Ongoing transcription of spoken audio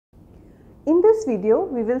In this video,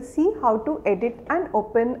 we will see how to edit and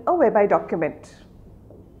open a Webi document.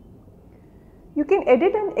 You can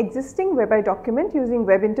edit an existing Webi document using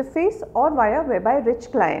web interface or via Webi Rich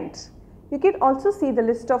client. You can also see the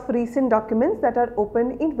list of recent documents that are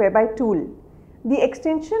open in Webi tool. The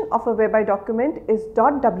extension of a Webi document is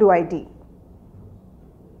 .wid.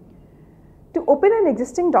 To open an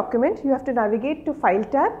existing document, you have to navigate to File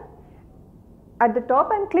tab at the top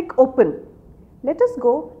and click Open. Let us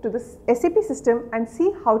go to the SAP system and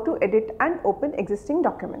see how to edit and open existing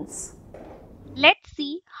documents. Let's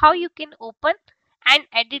see how you can open and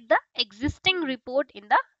edit the existing report in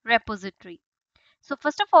the repository. So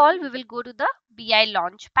first of all, we will go to the BI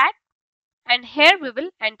Launchpad and here we will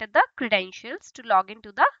enter the credentials to log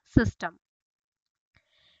into the system.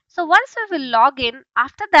 So once we will log in,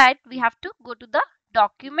 after that we have to go to the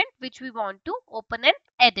document which we want to open and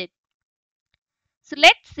edit. So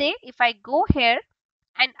let's say if I go here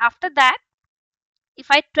and after that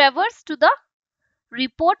if I traverse to the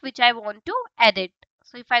report which I want to edit.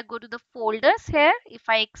 So if I go to the folders here, if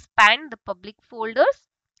I expand the public folders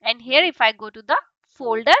and here if I go to the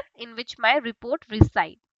folder in which my report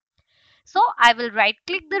resides. So I will right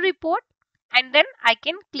click the report and then I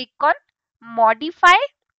can click on modify.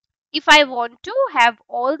 If I want to have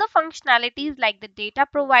all the functionalities like the data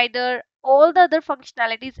provider, all the other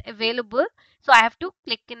functionalities available, so I have to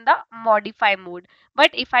click in the modify mode.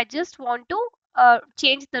 But if I just want to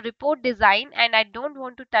change the report design and I don't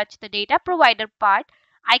want to touch the data provider part,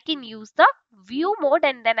 I can use the view mode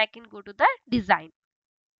and then I can go to the design.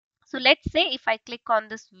 So let's say if I click on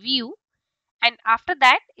this view and after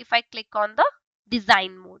that if I click on the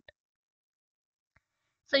design mode.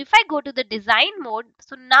 So if I go to the design mode,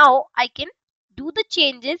 so now I can do the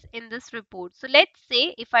changes in this report. So let's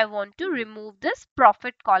say if I want to remove this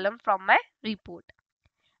profit column from my report,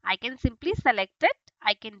 I can simply select it,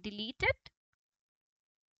 I can delete it,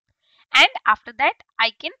 and after that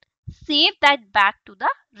I can save that back to the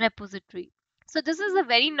repository. So this is a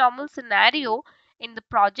very normal scenario in the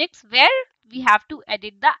projects where we have to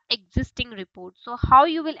edit the existing report. So how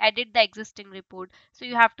you will edit the existing report? So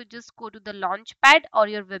you have to just go to the Launchpad or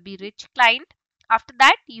your Webi Rich client. After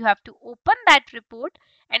that you have to open that report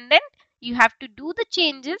and then you have to do the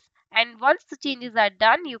changes, and once the changes are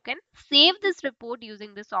done you can save this report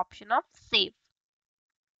using this option of save.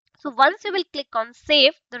 So once you will click on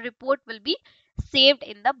save, the report will be saved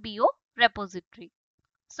in the BO repository.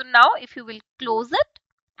 So now if you will close it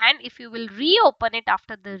and if you will reopen it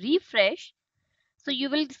after the refresh, so you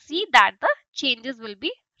will see that the changes will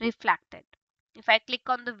be reflected. If I click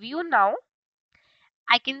on the view now,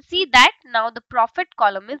 I can see that now the profit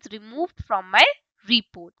column is removed from my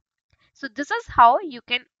report. So this is how you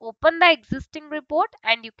can open the existing report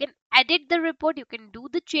and you can edit the report, you can do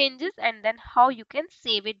the changes, and then how you can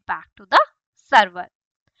save it back to the server.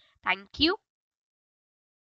 Thank you.